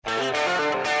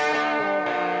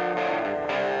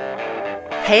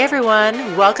Hey everyone,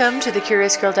 welcome to the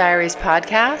Curious Girl Diaries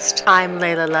podcast. I'm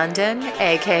Layla London,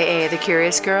 aka The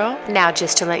Curious Girl. Now,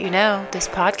 just to let you know, this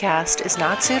podcast is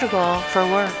not suitable for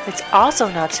work. It's also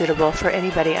not suitable for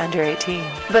anybody under 18.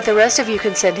 But the rest of you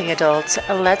consenting adults,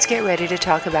 let's get ready to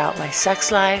talk about my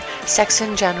sex life, sex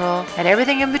in general, and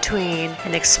everything in between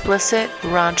in explicit,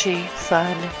 raunchy,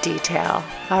 fun detail.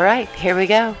 All right, here we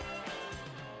go.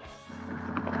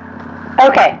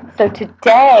 Okay, so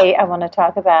today I want to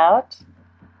talk about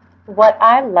what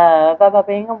I love about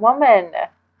being a woman.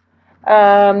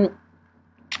 There's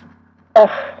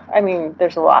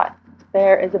a lot.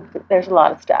 There's a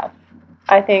lot of stuff.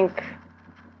 I think,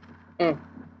 I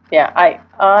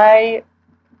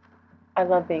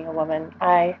love being a woman.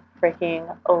 I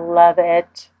freaking love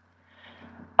it.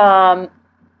 I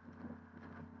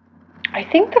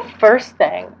think the first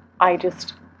thing I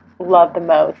just love the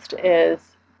most is,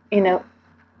 the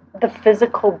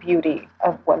physical beauty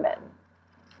of women.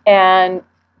 And,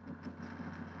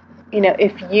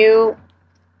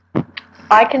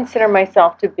 I consider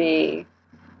myself to be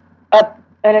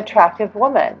an attractive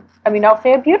woman. I'll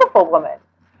say a beautiful woman.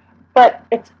 But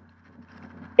it's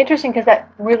interesting because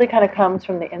that really kind of comes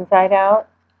from the inside out.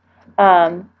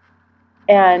 And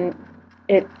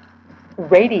it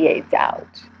radiates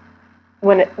out.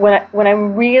 When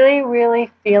I'm really, really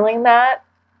feeling that,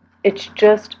 it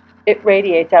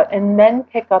radiates out. And men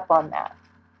pick up on that.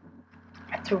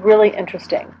 It's really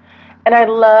interesting. And I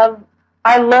love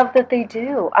that they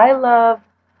do. I love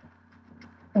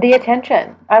the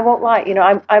attention. I won't lie.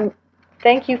 I'm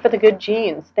thank you for the good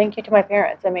genes. Thank you to my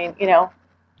parents. I'm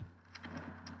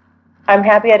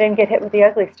happy I didn't get hit with the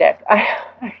ugly stick.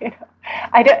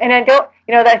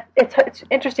 It's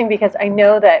interesting because I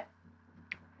know that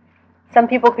some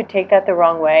people could take that the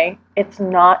wrong way. It's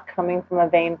not coming from a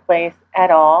vain place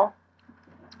at all.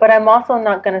 But I'm also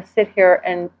not going to sit here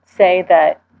and say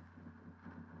that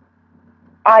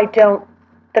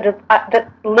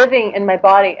that living in my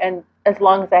body, and as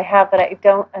long as I have, that I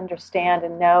don't understand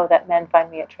and know that men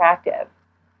find me attractive.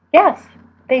 Yes,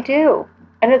 they do.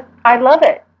 And I love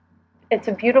it. It's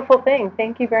a beautiful thing.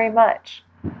 Thank you very much.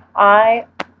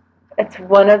 It's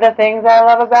one of the things I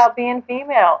love about being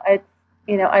female. I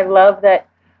love that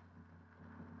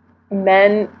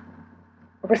men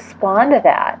respond to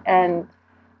that and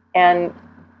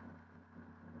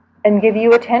give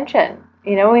you attention.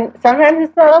 Sometimes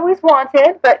it's not always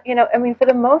wanted, but, for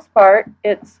the most part,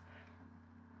 it's,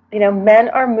 men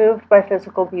are moved by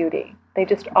physical beauty. They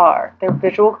just are. They're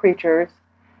visual creatures.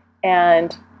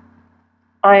 And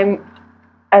as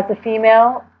a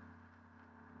female,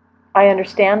 I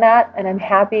understand that, and I'm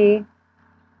happy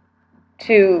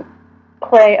to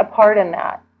play a part in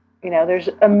that. There's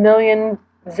a million,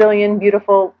 zillion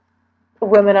beautiful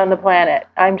women on the planet.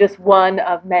 I'm just one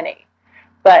of many.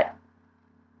 But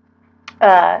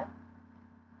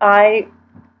I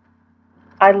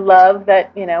love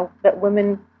that, that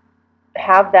women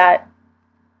have that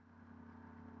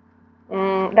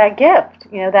gift,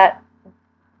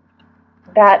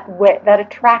 that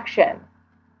attraction.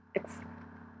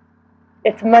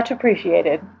 It's much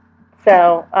appreciated.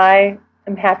 So I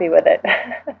am happy with it.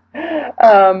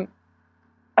 I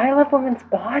love women's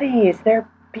bodies. They're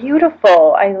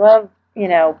beautiful. I love,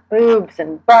 boobs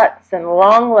and butts and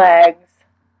long legs.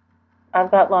 I've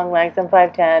got long legs. I'm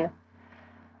 5'10".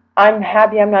 I'm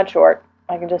happy I'm not short.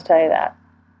 I can just tell you that.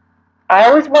 I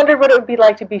always wondered what it would be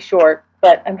like to be short,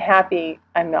 but I'm happy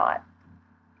I'm not.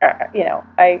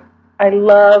 I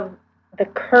love the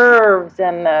curves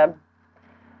and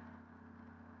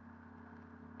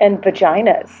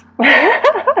vaginas.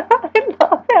 I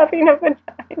love having a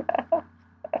vagina.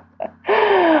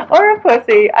 Or a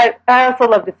pussy. I also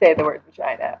love to say the word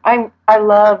vagina. I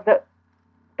love that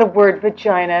the word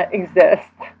vagina exists.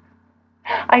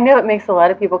 I know it makes a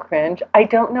lot of people cringe. I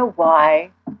don't know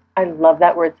why I love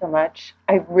that word so much.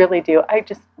 I really do. I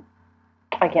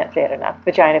can't say it enough.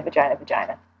 Vagina, vagina,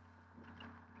 vagina.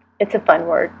 It's a fun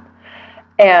word.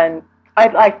 And I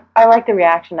like the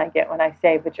reaction I get when I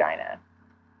say vagina.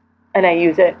 And I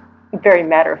use it very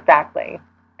matter-of-factly.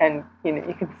 And,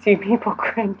 you can see people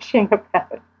cringing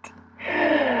about it.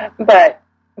 But,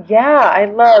 yeah, I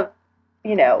love,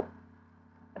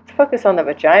 let's focus on the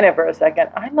vagina for a second.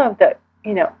 I love that,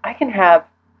 I can have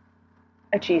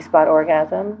a G-spot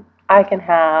orgasm. I can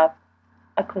have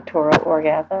a clitoral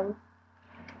orgasm.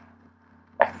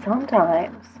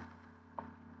 Sometimes.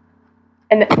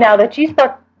 And now the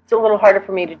G-spot's a little harder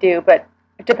for me to do, but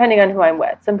depending on who I'm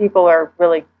with. Some people are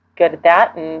really good at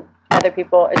that, and other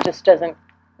people, it just doesn't,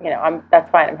 that's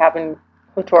fine. I'm having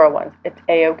clitoral ones. It's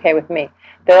A-okay with me.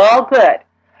 They're all good.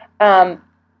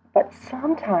 But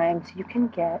sometimes you can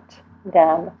get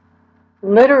them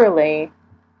literally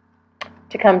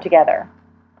to come together.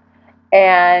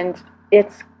 And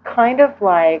it's kind of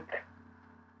like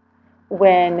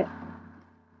when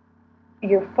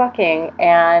you're fucking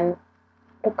and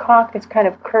the cock is kind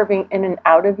of curving in and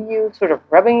out of you, sort of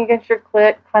rubbing against your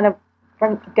clit, kind of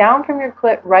down from your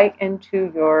clit right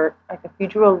into your, like if you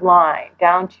drew a line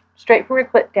down, straight from your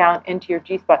clit down into your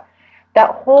G-spot,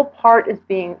 that whole part is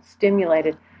being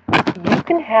stimulated. You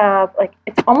can have, like,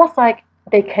 it's almost like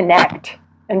they connect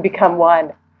and become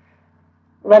one.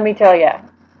 Let me tell you,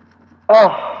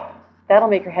 oh, that'll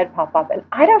make your head pop up. And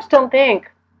I just don't think,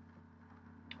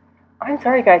 I'm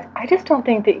sorry guys, I just don't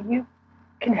think that you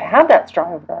can have that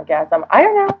strong of an orgasm. I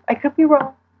don't know. I could be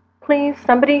wrong. Please,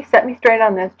 somebody set me straight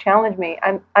on this. Challenge me.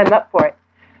 I'm up for it.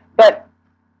 But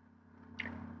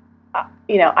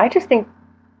I just think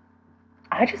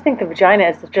the vagina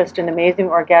is just an amazing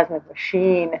orgasmic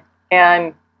machine,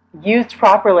 and used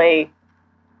properly,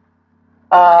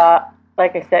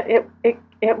 like I said,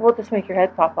 it will just make your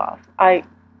head pop off. I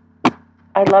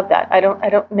love that. I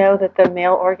don't know that the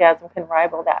male orgasm can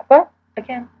rival that, but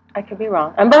again, I could be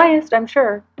wrong. I'm biased, I'm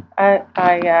sure.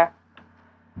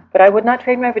 But I would not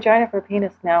trade my vagina for a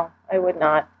penis. No, I would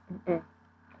not. Mm-mm.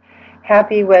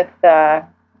 Happy with that.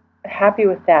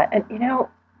 And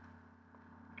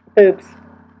boobs.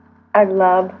 I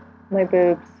love my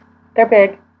boobs. They're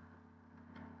big.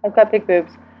 I've got big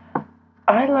boobs.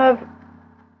 I love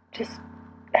just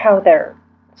how they're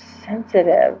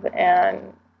sensitive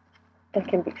and they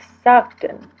can be sucked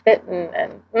and bitten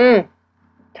and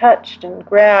touched and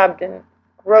grabbed and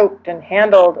groped and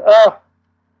handled. Oh,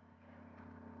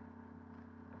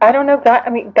 I don't know.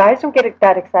 Guys don't get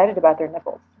that excited about their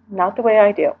nipples. Not the way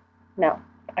I do. No,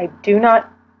 I do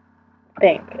not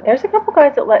think. There's a couple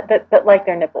guys that like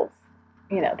their nipples.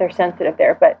 They're sensitive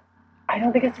there, but I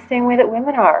don't think it's the same way that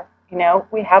women are.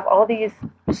 We have all these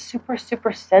super,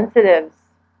 super sensitive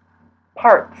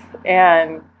parts.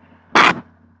 And,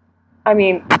 I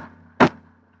mean,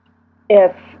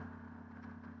 if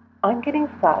I'm getting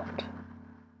fucked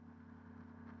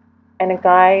and a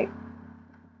guy,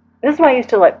 this is why I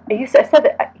said that,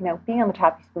 being on the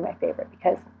top used to be my favorite,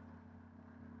 because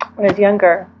when I was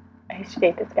younger, I used to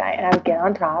date this guy, and I would get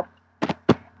on top,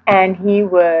 and he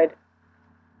would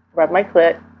rub my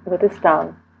clit with his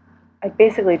thumb. I'd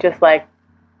basically just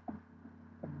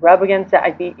rub against it.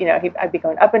 I'd be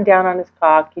going up and down on his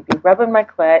cock. He'd be rubbing my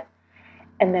clit,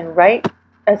 and then right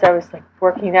as I was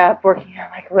working up,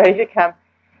 ready to come,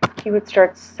 he would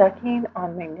start sucking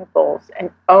on my nipples,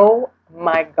 and oh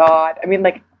my God! I mean,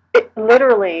 it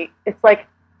literally, it's like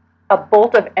a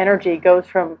bolt of energy goes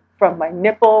from my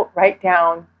nipple right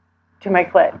down to my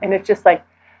clit, and it's just like,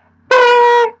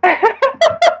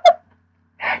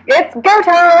 it's go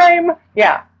time!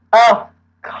 Yeah. Oh,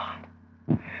 God.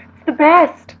 It's the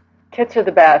best. Tits are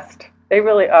the best. They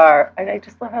really are. And I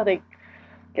just love how they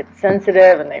get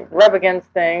sensitive and they rub against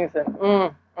things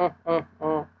and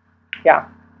Yeah.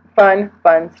 Fun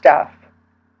stuff.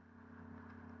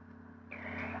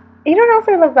 You know what else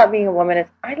I love about being a woman is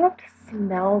I love to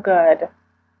smell good.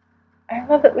 I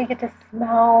love that we get to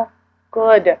smell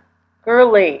good.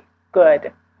 Girly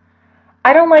good.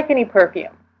 I don't like any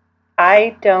perfume.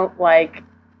 I don't like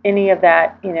any of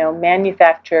that,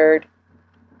 manufactured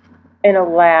in a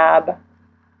lab,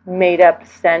 made up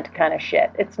scent kind of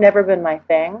shit. It's never been my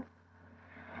thing.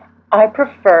 I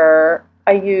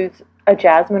use a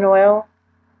jasmine oil,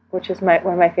 which is one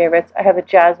of my favorites. I have a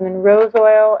jasmine rose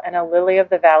oil and a lily of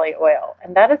the valley oil,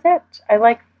 and that is it. I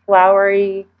like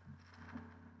flowery,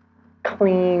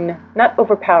 clean, not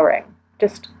overpowering,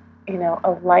 just,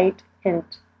 a light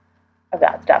hint of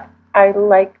that stuff. I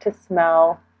like to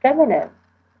smell feminine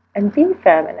and be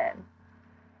feminine.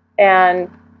 And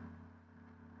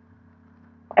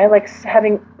I like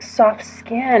having soft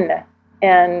skin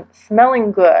and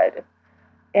smelling good.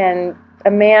 And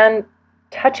a man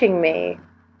touching me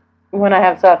when I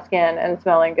have soft skin and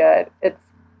smelling good. It's,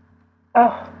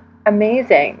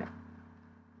 amazing.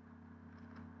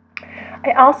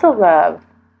 I also love,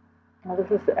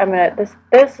 this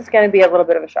is going to be a little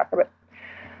bit of a shocker, but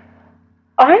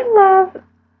I love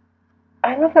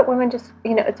that women just,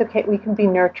 it's okay. We can be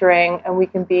nurturing and we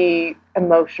can be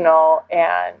emotional,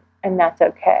 and that's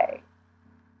okay.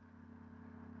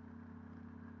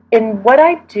 In what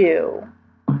I do,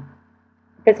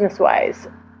 business-wise,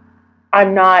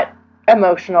 I'm not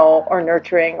emotional or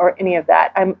nurturing or any of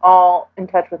that. I'm all in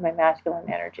touch with my masculine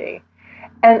energy.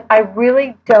 And I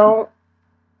really don't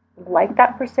like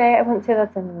that per se. I wouldn't say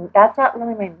that's not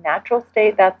really my natural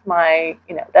state. That's my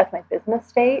business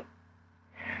state.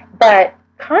 But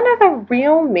kind of a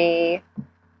real me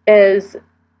is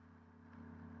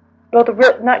well, the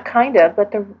real, not kind of,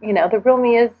 but the real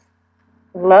me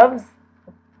loves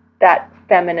that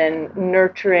feminine,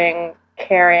 nurturing,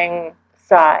 caring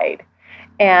side.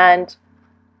 And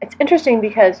it's interesting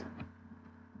because,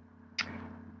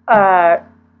 oh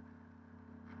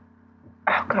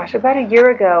gosh, about a year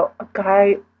ago, a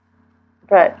guy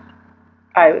that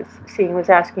I was seeing was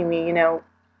asking me,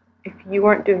 if you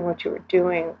weren't doing what you were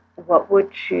doing, what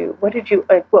would you be doing?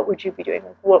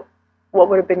 Like, what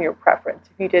would have been your preference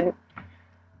if you didn't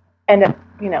end up,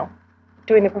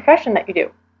 doing the profession that you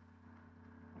do?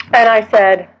 And I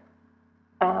said,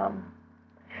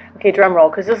 okay, drum roll,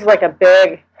 because this is like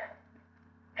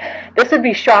this would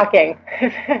be shocking.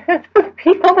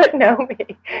 People that know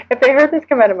me, if they heard this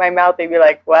come out of my mouth, they'd be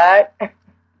like, what?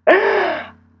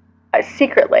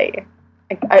 Secretly,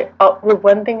 the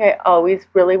one thing I always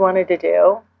really wanted to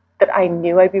do that I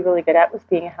knew I'd be really good at was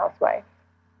being a housewife.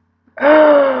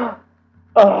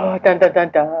 Oh, dun, dun, dun,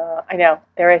 dun. I know,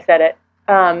 there I said it.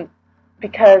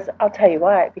 Because I'll tell you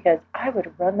why. Because I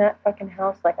would run that fucking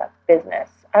house like a business.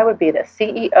 I would be the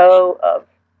CEO of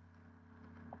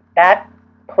that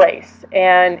place,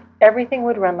 and everything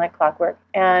would run like clockwork.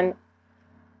 And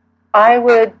I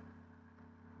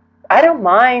don't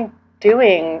mind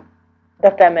doing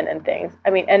the feminine things. I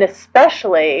mean, and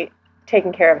especially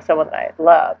taking care of someone that I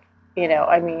love.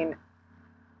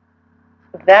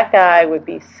 That guy would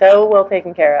be so well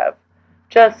taken care of.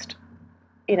 Just,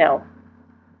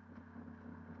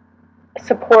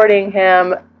 supporting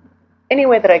him any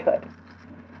way that I could.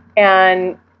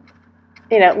 And,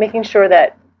 making sure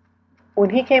that when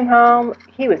he came home,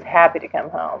 he was happy to come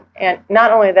home. And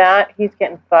not only that, he's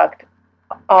getting fucked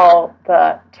all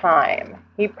the time.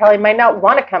 He probably might not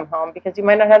want to come home because he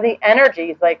might not have the energy.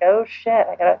 He's like, oh shit,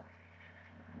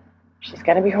 she's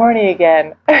gonna be horny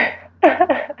again.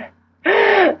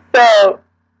 So,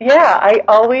 yeah, I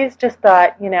always just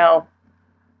thought,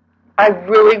 I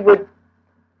really would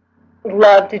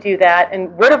love to do that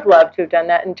and would have loved to have done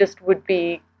that and just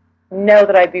know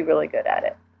that I'd be really good at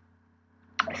it.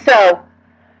 So,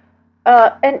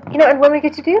 and women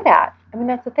get to do that. I mean,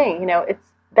 that's the thing,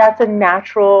 that's a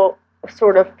natural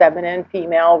sort of feminine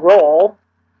female role,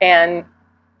 and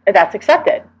that's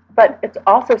accepted. But it's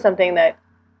also something that,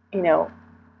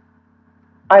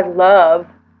 I love,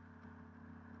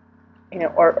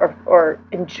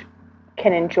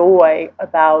 can enjoy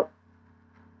about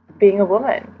being a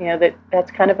woman.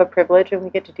 That's kind of a privilege, and we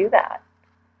get to do that.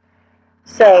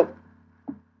 So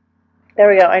there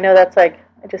we go. I know that's like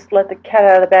I just let the cat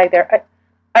out of the bag there.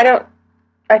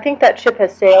 I think that ship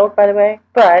has sailed, by the way,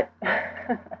 but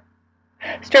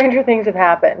stranger things have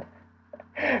happened.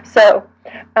 So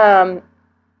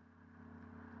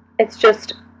it's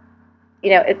just,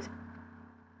 it's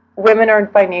women are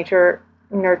by nature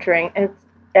nurturing,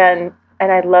 and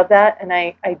I love that, and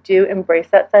I do embrace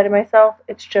that side of myself.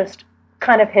 It's just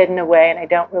kind of hidden away, and I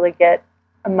don't really get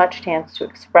a much chance to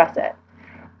express it.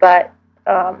 But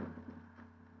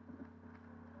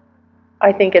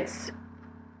I think it's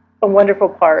a wonderful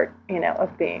part,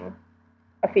 of being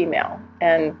a female,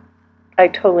 and I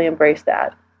totally embrace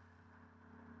that.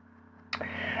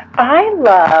 I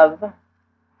love,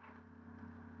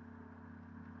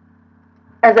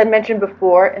 as I mentioned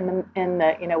before, in the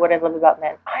what I love about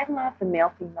men, I love the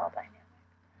male-female dynamic.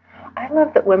 I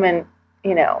love that women,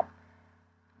 get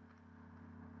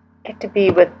to be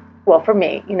with, well, for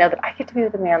me, that I get to be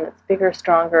with a man that's bigger,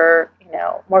 stronger,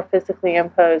 more physically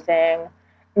imposing,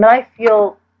 and I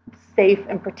feel safe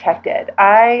and protected.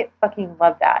 I fucking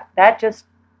love that. That just,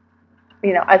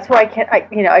 that's why I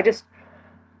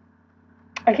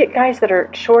get guys that are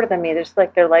shorter than me.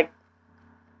 They're like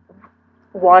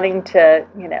wanting to,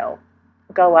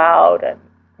 go out and,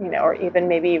 or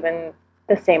maybe even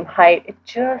the same height. It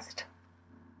just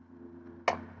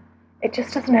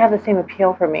doesn't have the same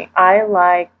appeal for me. I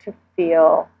like to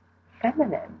feel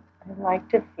feminine. I like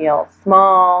to feel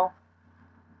small,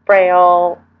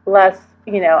 frail, less,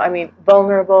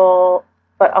 vulnerable,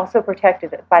 but also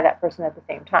protected by that person at the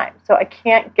same time. So I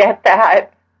can't get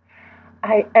that.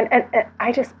 I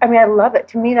love it.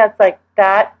 To me, that's like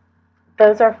that.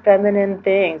 Those are feminine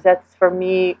things. That's, for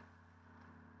me,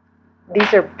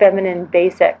 these are feminine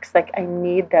basics. Like, I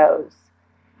need those.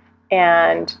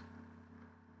 And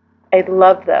I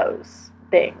love those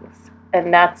things.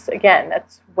 And that's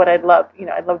what I love.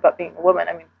 I love about being a woman.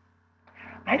 I mean,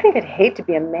 I think I'd hate to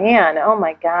be a man. Oh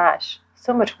my gosh,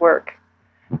 so much work.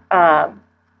 No,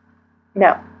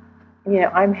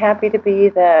 I'm happy to be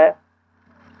the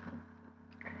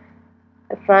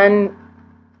fun,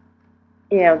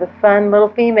 the fun little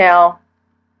female.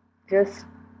 Just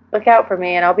look out for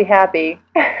me and I'll be happy.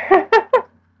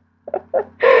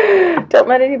 Don't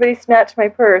let anybody snatch my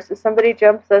purse. If somebody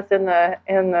jumps us in the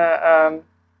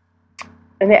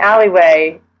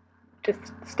alleyway,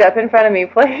 just step in front of me,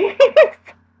 please.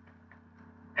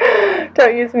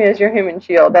 Don't use me as your human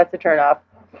shield. That's a turnoff.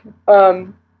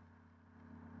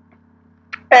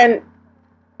 And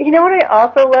you know what I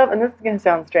also love, and this is going to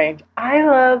sound strange. I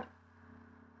love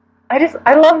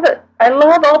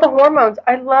all the hormones.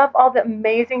 I love all the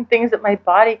amazing things that my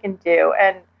body can do,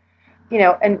 and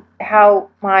and how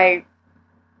my,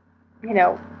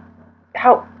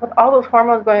 how with all those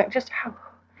hormones going, just how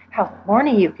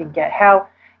horny you can get, how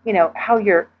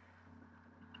your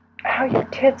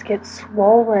tits get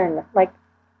swollen, like,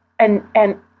 and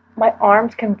my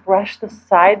arms can brush the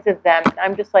sides of them, and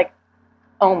I'm just like,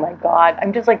 oh my God,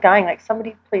 I'm just like dying. Like,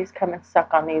 somebody please come and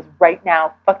suck on these right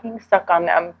now. Fucking suck on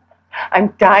them.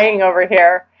 I'm dying over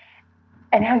here.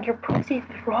 And how your pussy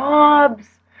throbs.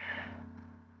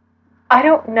 I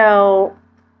don't know.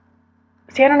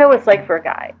 See, I don't know what it's like for a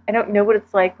guy. I don't know what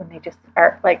it's like when they just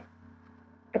are like,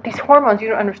 but these hormones, you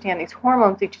don't understand. These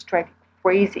hormones, they just drive you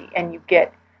crazy. And you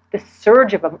get the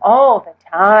surge of them all the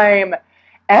time,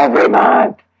 every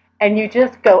month. And you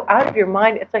just go out of your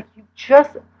mind. It's like you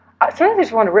just, sometimes I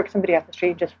just want to rip somebody off the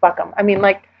street and just fuck them. I mean,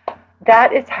 like,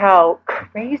 that is how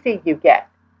crazy you get.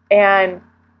 And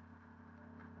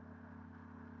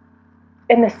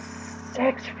the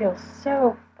sex feels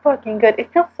so fucking good.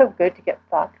 It feels so good to get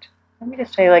fucked. Let me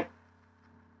just say, like,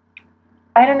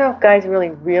 I don't know if guys really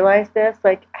realize this,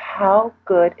 like, how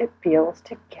good it feels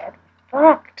to get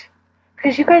fucked.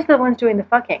 Because you guys are the ones doing the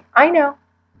fucking. I know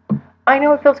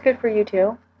it feels good for you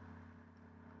too.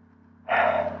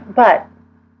 But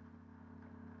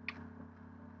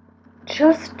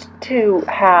just to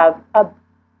have a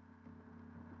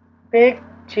big,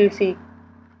 juicy,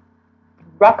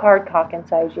 rock hard cock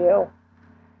inside you,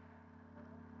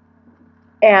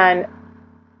 and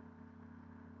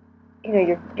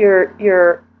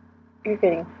you're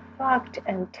getting fucked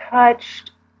and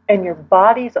touched, and your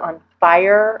body's on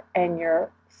fire, and your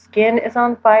skin is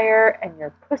on fire, and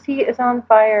your pussy is on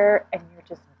fire, and you're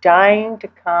just dying to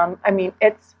come. I mean,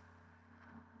 it's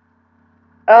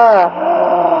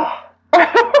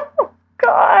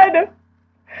God.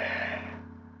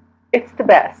 It's the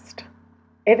best.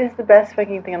 It is the best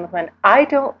fucking thing on the planet. I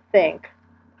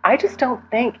just don't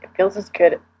think it feels as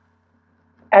good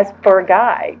as for a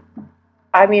guy.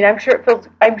 I mean, I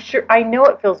know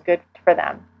it feels good for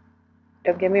them.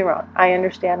 Don't get me wrong. I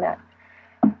understand that.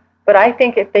 But I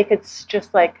think if they could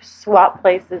just, like, swap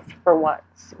places for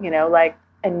once, like,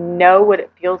 and know what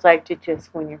it feels like to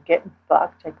just, when you're getting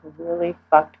fucked, like, really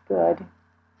fucked good.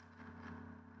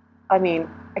 I mean,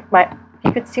 like,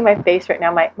 you could see my face right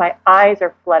now. My eyes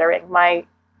are fluttering. My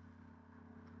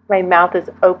mouth is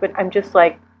open. I'm just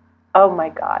like, oh my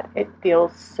God, it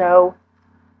feels so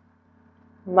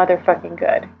motherfucking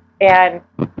good. And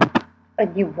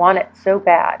you want it so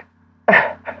bad.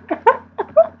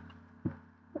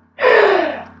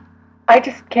 I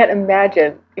just can't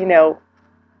imagine, I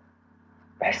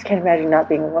just can't imagine not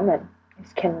being a woman. I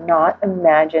just cannot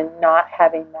imagine not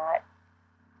having that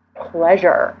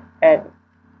pleasure. And,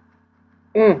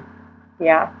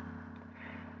 yeah.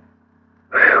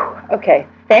 Whew. Okay,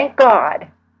 thank God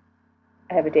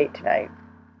I have a date tonight.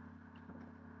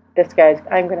 This guy's,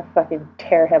 I'm going to fucking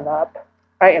tear him up.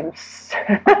 I am,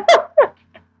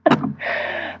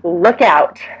 look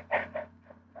out.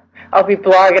 I'll be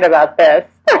blogging about this.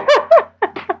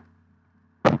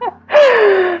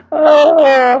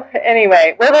 Oh,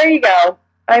 anyway, well, there you go.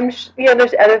 There's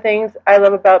other things I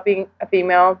love about being a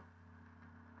female,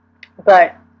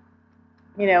 but,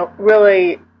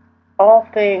 really all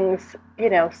things,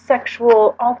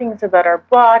 sexual, all things about our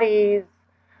bodies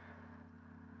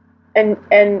and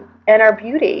our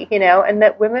beauty, and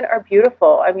that women are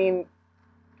beautiful. I mean,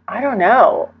 I don't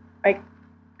know.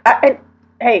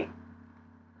 Hey,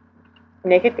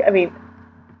 naked, I mean,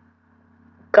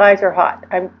 guys are hot.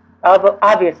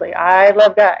 Obviously, I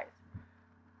love guys.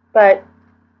 But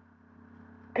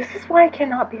this is why I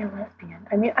cannot be a lesbian.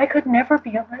 I mean, I could never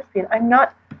be a lesbian.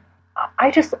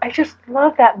 I just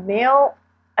love that male.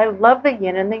 I love the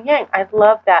yin and the yang. I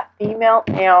love that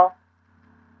female-male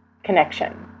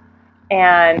connection.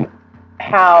 And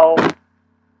how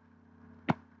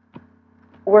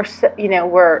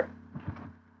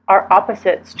our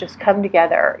opposites just come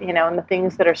together, and the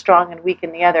things that are strong and weak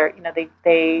in the other,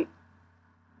 they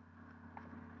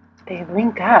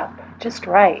link up just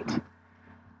right.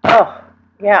 Oh,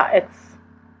 yeah,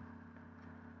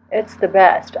 it's the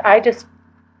best. Like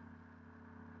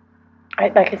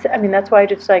I said, I mean, that's why I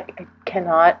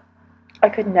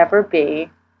could never be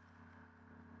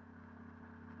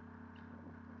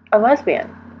a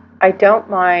lesbian. I don't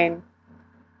mind.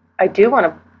 I do want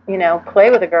to, play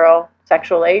with a girl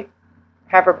sexually.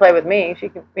 Have her play with me. She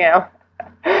can,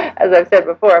 as I've said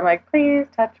before, I'm like, please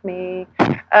touch me.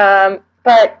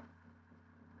 But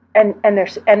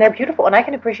they're beautiful, and I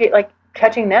can appreciate like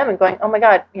touching them and going, oh my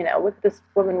God, look at this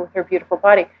woman with her beautiful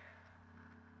body.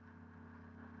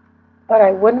 But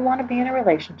I wouldn't want to be in a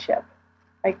relationship,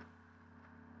 like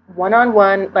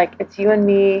one-on-one, like it's you and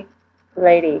me,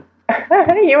 lady.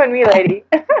 You and me, lady.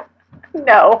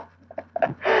 No.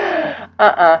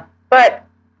 But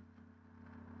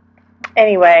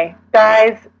anyway,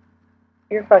 guys,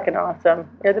 you're fucking awesome.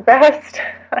 You're the best.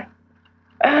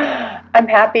 I'm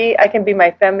happy I can be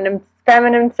my feminine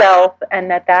self,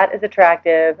 and that is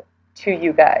attractive to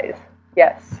you guys.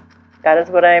 Yes, that is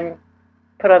what I'm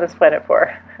put on this planet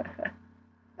for.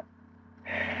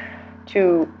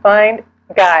 To find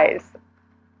guys.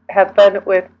 Have fun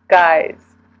with guys.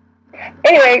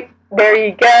 Anyway, there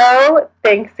you go.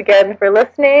 Thanks again for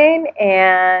listening.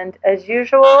 And as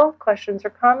usual, questions or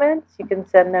comments, you can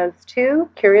send those to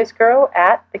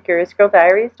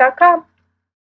curiousgirl@thecuriousgirldiaries.com.